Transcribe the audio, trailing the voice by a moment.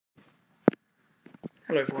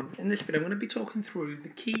Hello everyone, in this video I'm going to be talking through the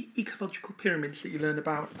key ecological pyramids that you learn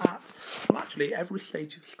about at, well actually, every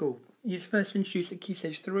stage of school. You first introduce at Key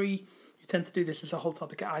Stage 3, you tend to do this as a whole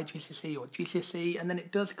topic at IGCSE or GCSE, and then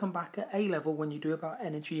it does come back at A level when you do about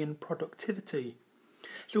energy and productivity.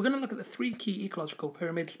 So we're going to look at the three key ecological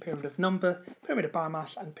pyramids: pyramid of number, pyramid of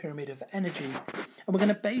biomass and pyramid of energy. And we're going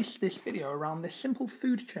to base this video around this simple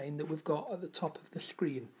food chain that we've got at the top of the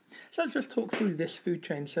screen. So let's just talk through this food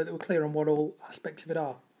chain so that we're clear on what all aspects of it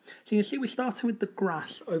are. So you can see we're starting with the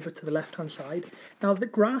grass over to the left hand side. Now the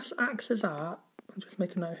grass acts as our, I'll just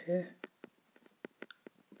make a note here,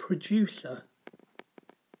 producer.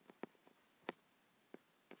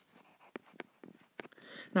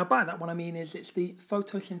 Now by that what I mean is it's the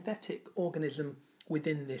photosynthetic organism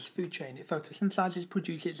within this food chain. It photosynthesizes,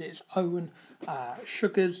 produces its own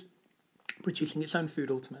sugars, producing its own food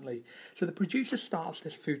ultimately. So the producer starts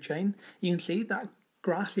this food chain. You can see that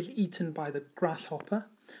grass is eaten by the grasshopper,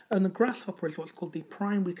 and the grasshopper is what's called the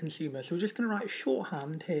primary consumer. So we're just going to write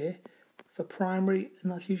shorthand here for primary,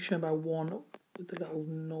 and that's usually shown by 1 with the little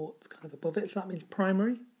nought kind of above it, so that means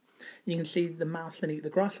primary. You can see the mouse then eat the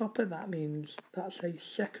grasshopper, that means that's a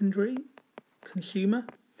secondary consumer.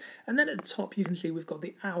 And then at the top you can see we've got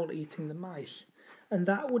the owl eating the mice, and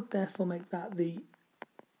that would therefore make that the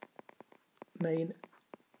main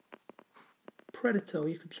predator, or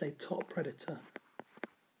you could say top predator,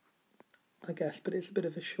 I guess, but it's a bit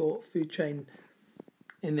of a short food chain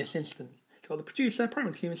in this instance. It's got the producer,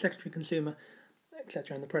 primary consumer, secondary consumer,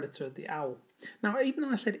 etc., and the predator, the owl. Now, even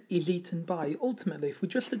though I said is eaten by, ultimately, if we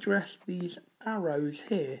just address these arrows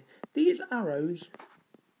here, these arrows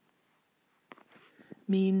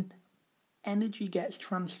mean energy gets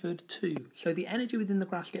transferred to. So the energy within the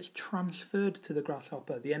grass gets transferred to the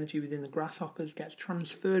grasshopper. The energy within the grasshoppers gets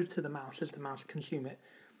transferred to the mouse as the mouse consume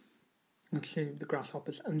the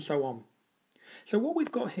grasshoppers, and so on. So what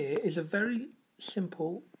we've got here is a very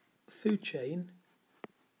simple food chain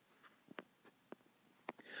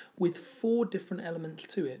with 4 different elements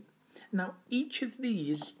to it. Now each of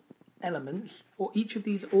these elements, or each of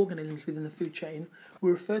these organisms within the food chain,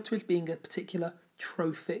 we refer to as being a particular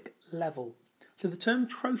trophic level. So the term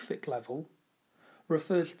trophic level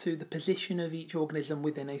refers to the position of each organism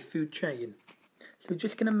within a food chain. So we're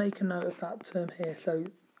just going to make a note of that term here. So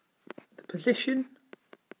the position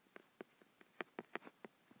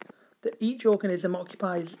that each organism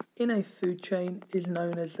occupies in a food chain is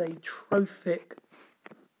known as a trophic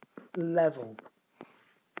level.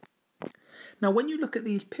 Now when you look at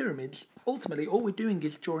these pyramids, ultimately all we're doing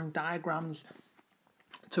is drawing diagrams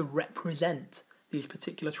to represent these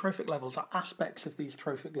particular trophic levels, or aspects of these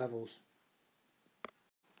trophic levels.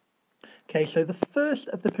 Okay, so the first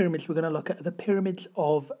of the pyramids we're going to look at are the pyramids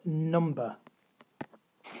of number.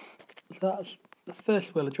 So that's the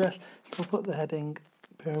first we'll address. We'll put the heading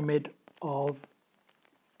pyramid of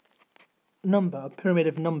number, pyramid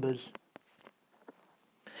of numbers.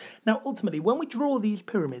 Now ultimately when we draw these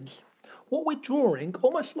pyramids, what we're drawing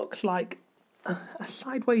almost looks like a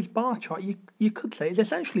sideways bar chart. You could say it's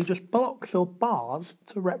essentially just blocks or bars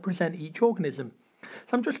to represent each organism.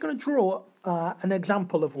 So I'm just going to draw an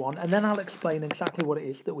example of one, and then I'll explain exactly what it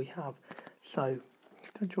is that we have. So I'm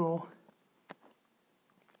just going to draw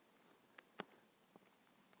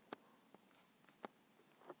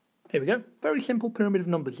here we go. Very simple pyramid of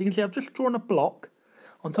numbers. You can see I've just drawn a block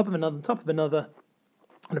on top of another,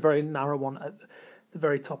 and a very narrow one at the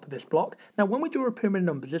very top of this block. Now when we draw a pyramid of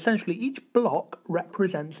numbers, essentially each block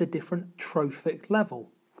represents a different trophic level.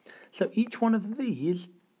 So each one of these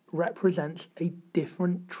represents a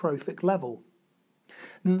different trophic level.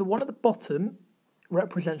 And the one at the bottom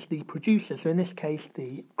represents the producer, so in this case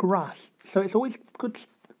the grass. So it's always good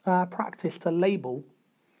practice to label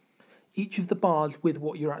each of the bars with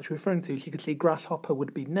what you're actually referring to. So you can see grasshopper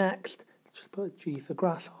would be next, just put a G for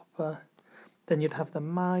grasshopper, then you'd have the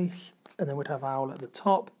mice, and then we'd have owl at the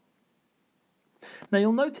top. Now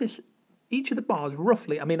you'll notice each of the bars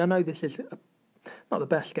roughly, I mean I know this is not the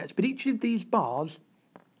best sketch, but each of these bars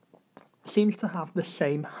seems to have the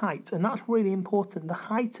same height, and that's really important. The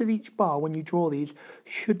height of each bar when you draw these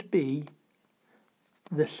should be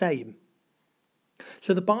the same.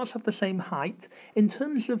 So the bars have the same height. In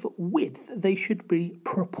terms of width, they should be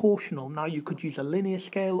proportional. Now you could use a linear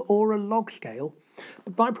scale or a log scale,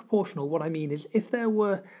 but by proportional what I mean is if there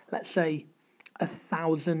were, let's say,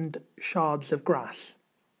 1,000 shards of grass,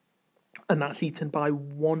 and that's eaten by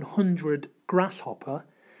 100 grasshopper,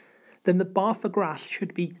 then the bar for grass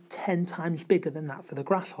should be 10 times bigger than that for the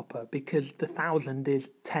grasshopper, because the 1,000 is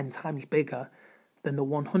 10 times bigger than the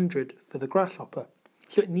 100 for the grasshopper.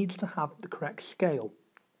 So it needs to have the correct scale.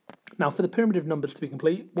 Now, for the pyramid of numbers to be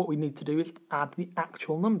complete, what we need to do is add the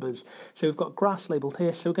actual numbers. So we've got grass labelled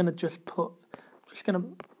here, so we're going to just put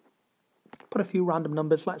a few random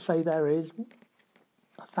numbers. Let's say there is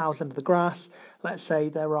 1,000 of the grass. Let's say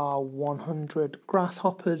there are 100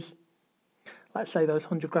 grasshoppers. Let's say those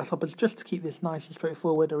 100 grasshoppers, just to keep this nice and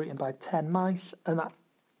straightforward, are eaten by 10 mice,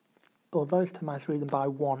 or those 10 mice are eaten by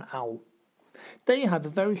 1 owl. There you have a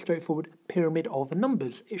very straightforward pyramid of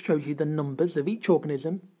numbers. It shows you the numbers of each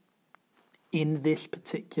organism in this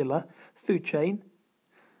particular food chain,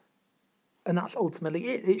 and that's ultimately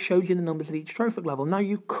it. It shows you the numbers at each trophic level. Now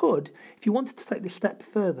you could, if you wanted to take this step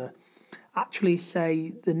further, actually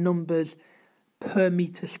say the numbers per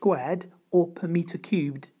metre squared or per metre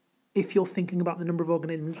cubed if you're thinking about the number of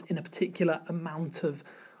organisms in a particular amount of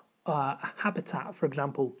habitat, for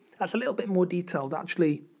example. That's a little bit more detailed,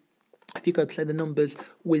 actually. If you go to say the numbers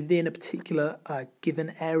within a particular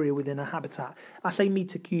given area within a habitat, I say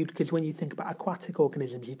metre cubed because when you think about aquatic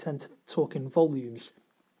organisms, you tend to talk in volumes.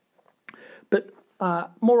 But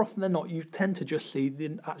more often than not, you tend to just see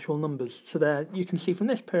the actual numbers. So there you can see from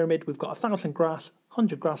this pyramid, we've got 1,000 grass,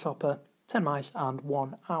 100 grasshopper, 10 mice, and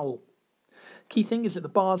 1 owl. Key thing is that the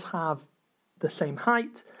bars have the same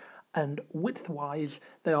height, and width-wise,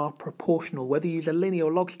 they are proportional. Whether you use a linear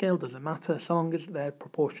or log scale doesn't matter, so long as they're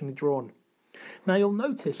proportionally drawn. Now you'll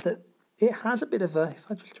notice that it has a bit of a, if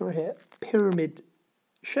I just draw here, pyramid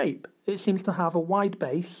shape. It seems to have a wide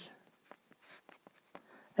base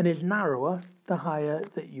and is narrower the higher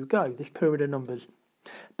that you go, this pyramid of numbers.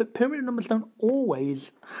 But pyramid of numbers don't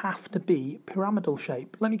always have to be pyramidal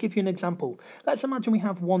shape. Let me give you an example. Let's imagine we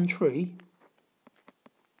have one tree.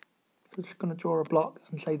 So I'm just going to draw a block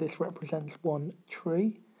and say this represents one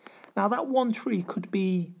tree. Now that one tree could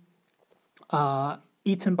be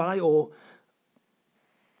eaten by or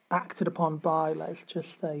acted upon by, let's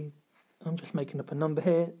just say, I'm just making up a number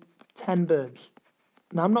here, 10 birds.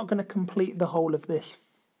 Now I'm not going to complete the whole of this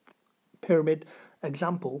pyramid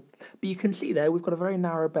example, but you can see there we've got a very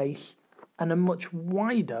narrow base and a much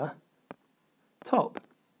wider top.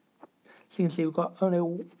 So you can see we've got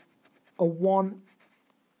only a one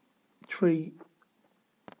tree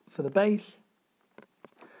for the base,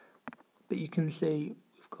 but you can see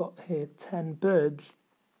we've got here 10 birds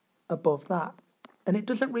above that, and it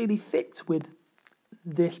doesn't really fit with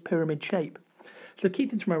this pyramid shape. So the key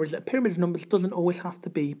thing to remember is that a pyramid of numbers doesn't always have to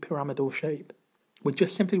be pyramidal shape. We're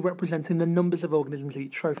just simply representing the numbers of organisms at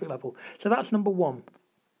each trophic level. So that's number one,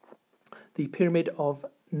 the pyramid of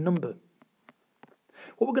number.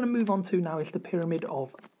 What we're going to move on to now is the pyramid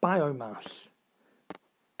of biomass.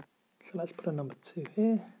 So let's put a number 2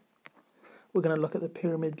 here. We're going to look at the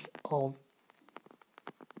pyramids of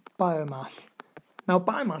biomass. Now,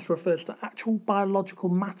 biomass refers to actual biological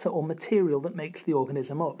matter or material that makes the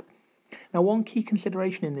organism up. Now, one key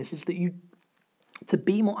consideration in this is that to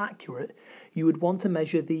be more accurate, you would want to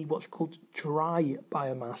measure the what's called dry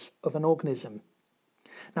biomass of an organism.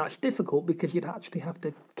 Now, it's difficult because you'd actually have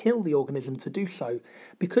to kill the organism to do so.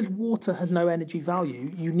 Because water has no energy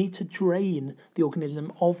value, you need to drain the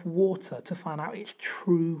organism of water to find out its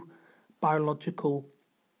true biological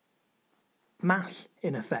mass,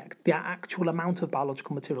 in effect, the actual amount of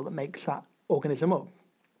biological material that makes that organism up.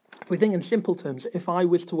 If we think in simple terms, if I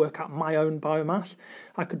was to work out my own biomass,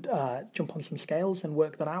 I could jump on some scales and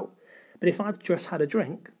work that out. But if I've just had a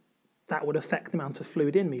drink, that would affect the amount of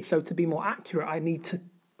fluid in me. So to be more accurate, I need to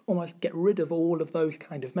almost get rid of all of those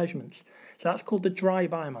kind of measurements. So that's called the dry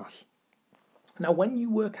biomass. Now, when you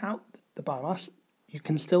work out the biomass, you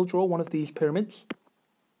can still draw one of these pyramids.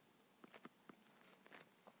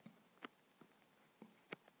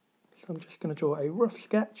 So I'm just going to draw a rough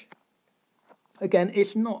sketch. Again,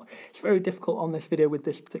 it's very difficult on this video with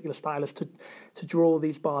this particular stylus to draw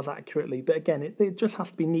these bars accurately. But again, it just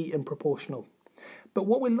has to be neat and proportional. But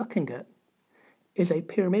what we're looking at is a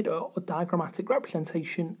pyramid or diagrammatic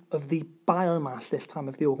representation of the biomass this time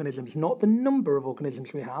of the organisms. Not the number of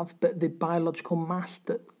organisms we have, but the biological mass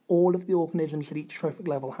that all of the organisms at each trophic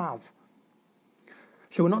level have.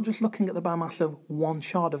 So we're not just looking at the biomass of one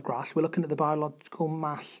shard of grass, we're looking at the biological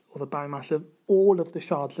mass or the biomass of all of the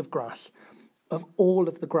shards of grass, of all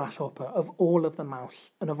of the grasshopper, of all of the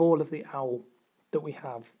mouse, and of all of the owl that we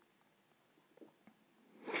have.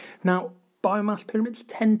 Now, biomass pyramids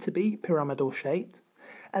tend to be pyramidal shaped,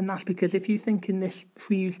 and that's because if you think in this, if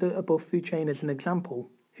we use the above food chain as an example,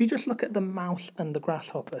 if you just look at the mouse and the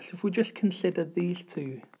grasshopper, so if we just consider these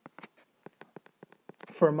two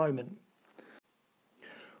for a moment,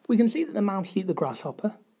 we can see that the mouse eat the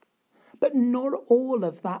grasshopper, but not all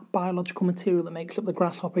of that biological material that makes up the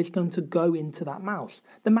grasshopper is going to go into that mouse.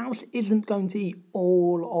 The mouse isn't going to eat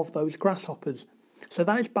all of those grasshoppers. So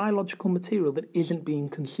that is biological material that isn't being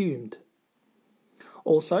consumed.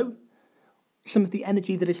 Also, some of the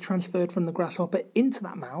energy that is transferred from the grasshopper into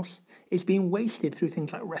that mouse is being wasted through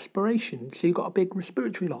things like respiration. So you've got a big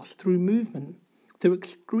respiratory loss through movement, through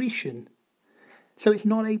excretion. So it's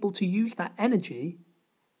not able to use that energy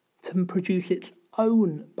to produce its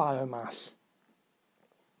own biomass.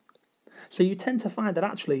 So you tend to find that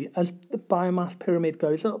actually, as the biomass pyramid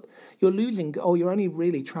goes up, you're losing, or you're only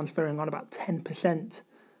really transferring on about 10%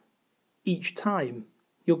 each time.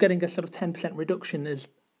 You're getting a sort of 10% reduction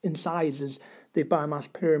in size as the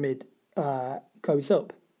biomass pyramid goes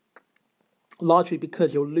up, largely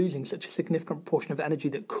because you're losing such a significant proportion of energy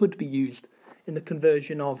that could be used in the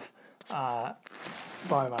conversion of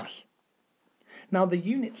biomass. Now, the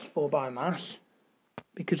units for biomass,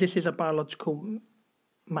 because this is a biological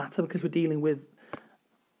matter, because we're dealing with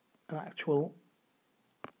an actual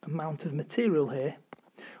amount of material here,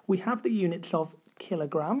 we have the units of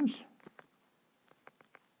kilograms.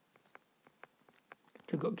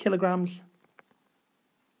 So we've got kilograms.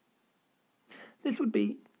 This would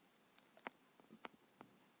be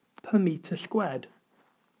per metre squared.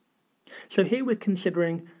 So here we're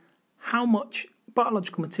considering how much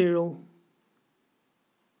biological material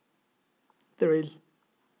there is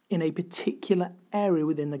in a particular area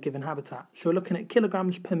within the given habitat. So we're looking at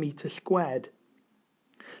kilograms per metre squared.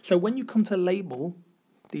 So when you come to label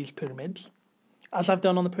these pyramids, as I've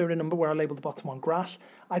done on the pyramid number where I labelled the bottom one grass,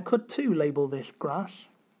 I could too label this grass,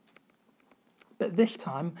 but this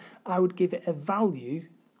time I would give it a value,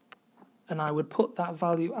 and I would put that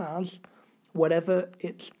value as whatever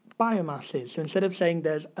its biomass is. So instead of saying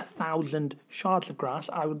there's 1,000 shards of grass,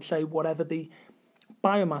 I would say whatever the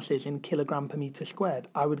biomass is in kilogram per metre squared.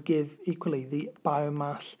 I would give equally the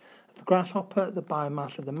biomass of the grasshopper, the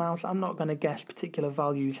biomass of the mouse. I'm not going to guess particular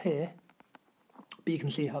values here, but you can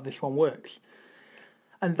see how this one works.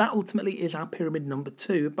 And that ultimately is our pyramid number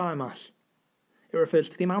 2, biomass. It refers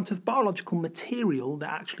to the amount of biological material that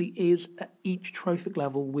actually is at each trophic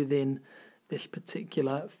level within this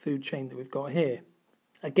particular food chain that we've got here.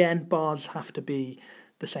 Again, bars have to be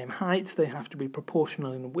the same height, they have to be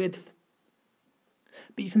proportional in width.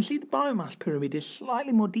 But you can see the biomass pyramid is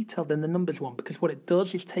slightly more detailed than the numbers one, because what it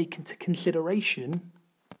does is take into consideration,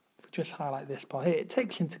 if we just highlight this part here, it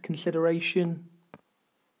takes into consideration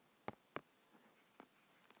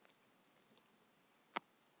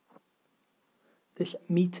this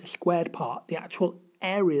metre squared part, the actual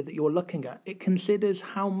area that you're looking at. It considers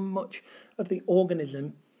how much of the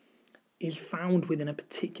organism is found within a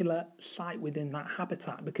particular site within that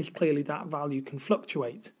habitat, because clearly that value can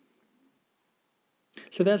fluctuate.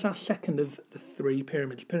 So there's our second of the 3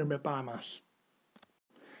 pyramids, pyramid of biomass.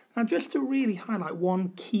 Now, just to really highlight one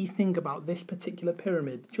key thing about this particular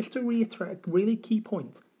pyramid, just to reiterate a really key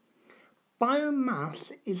point,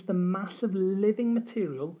 biomass is the mass of living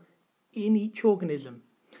material in each organism,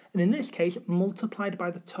 and in this case multiplied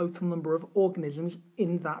by the total number of organisms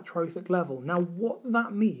in that trophic level. Now, what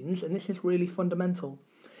that means, and this is really fundamental,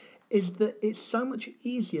 is that it's so much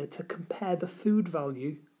easier to compare the food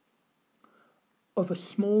value of a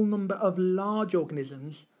small number of large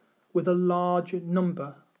organisms with a large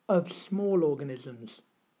number of small organisms.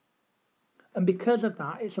 And because of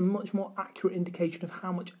that, it's a much more accurate indication of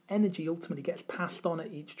how much energy ultimately gets passed on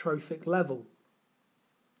at each trophic level.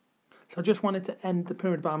 So I just wanted to end the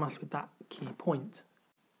pyramid biomass with that key point.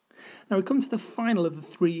 Now we come to the final of the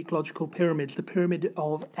 3 ecological pyramids, the pyramid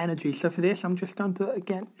of energy. So for this, I'm just going to,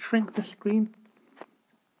 again, shrink the screen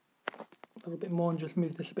a little bit more and just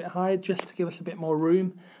move this a bit higher, just to give us a bit more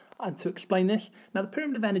room and to explain this. Now, the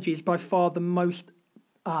pyramid of energy is by far the most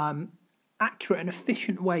accurate and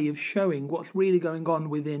efficient way of showing what's really going on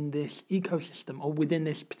within this ecosystem, or within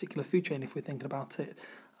this particular food chain, if we're thinking about it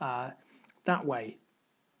that way.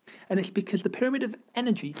 And it's because the pyramid of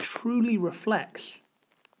energy truly reflects,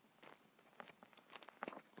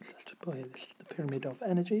 let's just put here, this is the pyramid of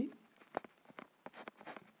energy.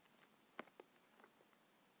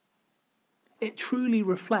 It truly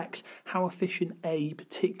reflects how efficient a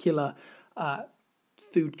particular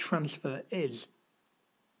food transfer is.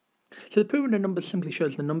 So the pyramid of numbers simply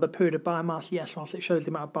shows the number. Pyramid of biomass, yes, whilst it shows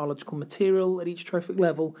the amount of biological material at each trophic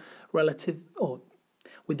level relative, or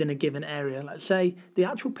within a given area, let's say, the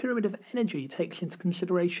actual pyramid of energy takes into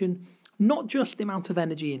consideration not just the amount of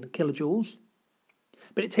energy in kilojoules,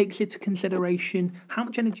 but it takes into consideration how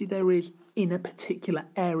much energy there is in a particular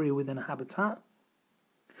area within a habitat.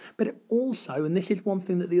 But it also, and this is one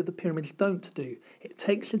thing that the other pyramids don't do, it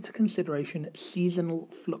takes into consideration seasonal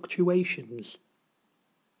fluctuations.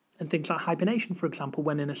 and things like hibernation, for example,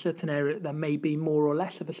 when in a certain area there may be more or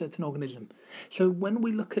less of a certain organism. So when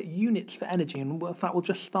we look at units for energy, and in fact we'll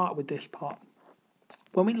just start with this part,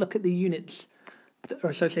 when we look at the units that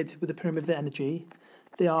are associated with the pyramid of energy,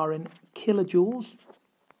 they are in kilojoules,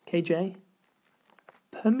 kJ,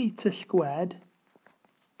 per meter squared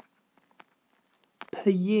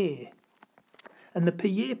per year. And the per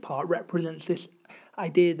year part represents this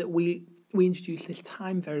idea that we introduce this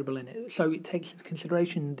time variable in it, so it takes into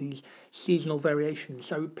consideration these seasonal variations.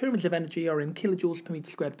 So pyramids of energy are in kilojoules per meter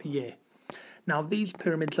squared per year. Now these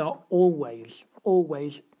pyramids are always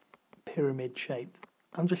pyramid shaped.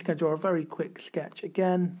 I'm just going to draw a very quick sketch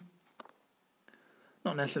again,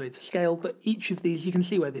 not necessarily to scale, but each of these, you can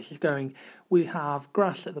see where this is going. We have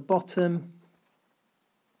grass at the bottom.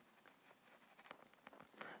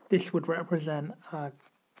 This would represent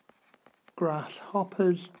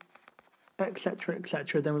grasshoppers, etc.,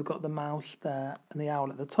 etc. Then we've got the mouse there and the owl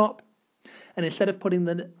at the top. And instead of putting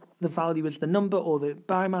the value as the number or the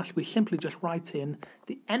biomass, we simply just write in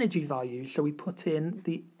the energy value. So we put in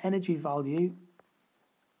the energy value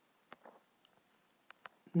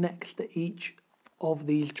next to each of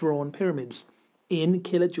these drawn pyramids in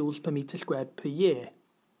kilojoules per meter squared per year.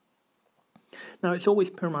 Now it's always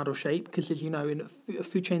pyramidal shape because, as you know,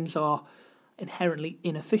 food chains are inherently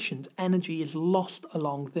inefficient. Energy is lost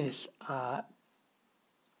along this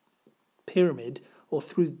pyramid, or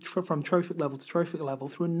from trophic level to trophic level,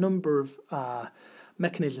 through a number of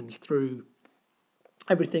mechanisms, through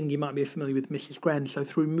everything you might be familiar with Mrs. Gren, so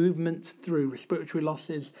through movement, through respiratory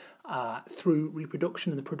losses, through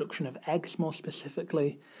reproduction and the production of eggs more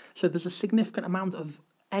specifically. So there's a significant amount of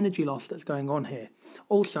energy loss that's going on here.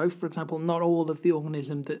 Also, for example, not all of the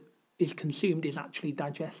organism that is consumed is actually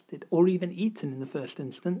digested or even eaten in the first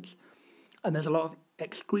instance. And there's a lot of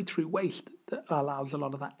excretory waste that allows a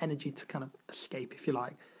lot of that energy to kind of escape, if you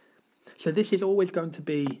like. So this is always going to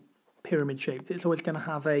be pyramid shaped. It's always going to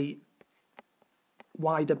have a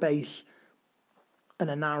wider base and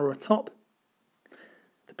a narrower top.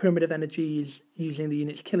 The pyramid of energy is using the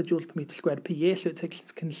units kilojoules per meter squared per year, so it takes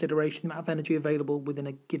into consideration the amount of energy available within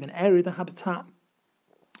a given area of the habitat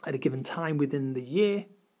at a given time within the year.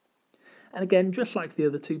 And again, just like the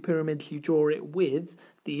other two pyramids, you draw it with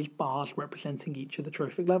these bars representing each of the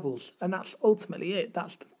trophic levels. And that's ultimately it.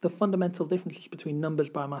 That's the fundamental differences between numbers,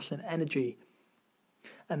 biomass, and energy.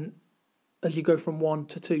 And as you go from 1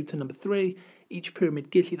 to 2 to number 3, each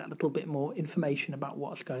pyramid gives you that little bit more information about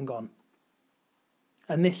what's going on.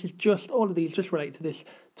 And this is just, all of these just relate to this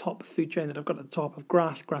top food chain that I've got at the top of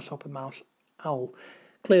grass, grasshopper, mouse, owl.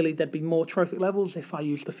 Clearly there'd be more trophic levels if I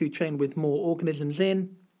use the food chain with more organisms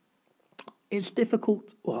in. It's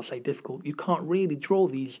difficult, well, I'll say difficult, you can't really draw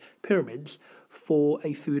these pyramids for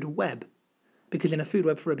a food web. Because in a food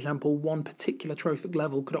web, for example, one particular trophic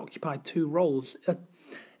level could occupy 2 roles.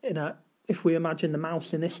 If we imagine the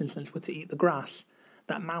mouse in this instance were to eat the grass,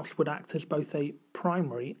 that mouse would act as both a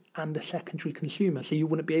primary and a secondary consumer. So you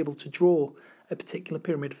wouldn't be able to draw a particular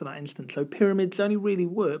pyramid for that instance. So pyramids only really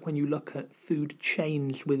work when you look at food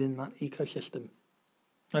chains within that ecosystem.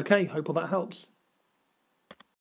 Okay, hope all that helps.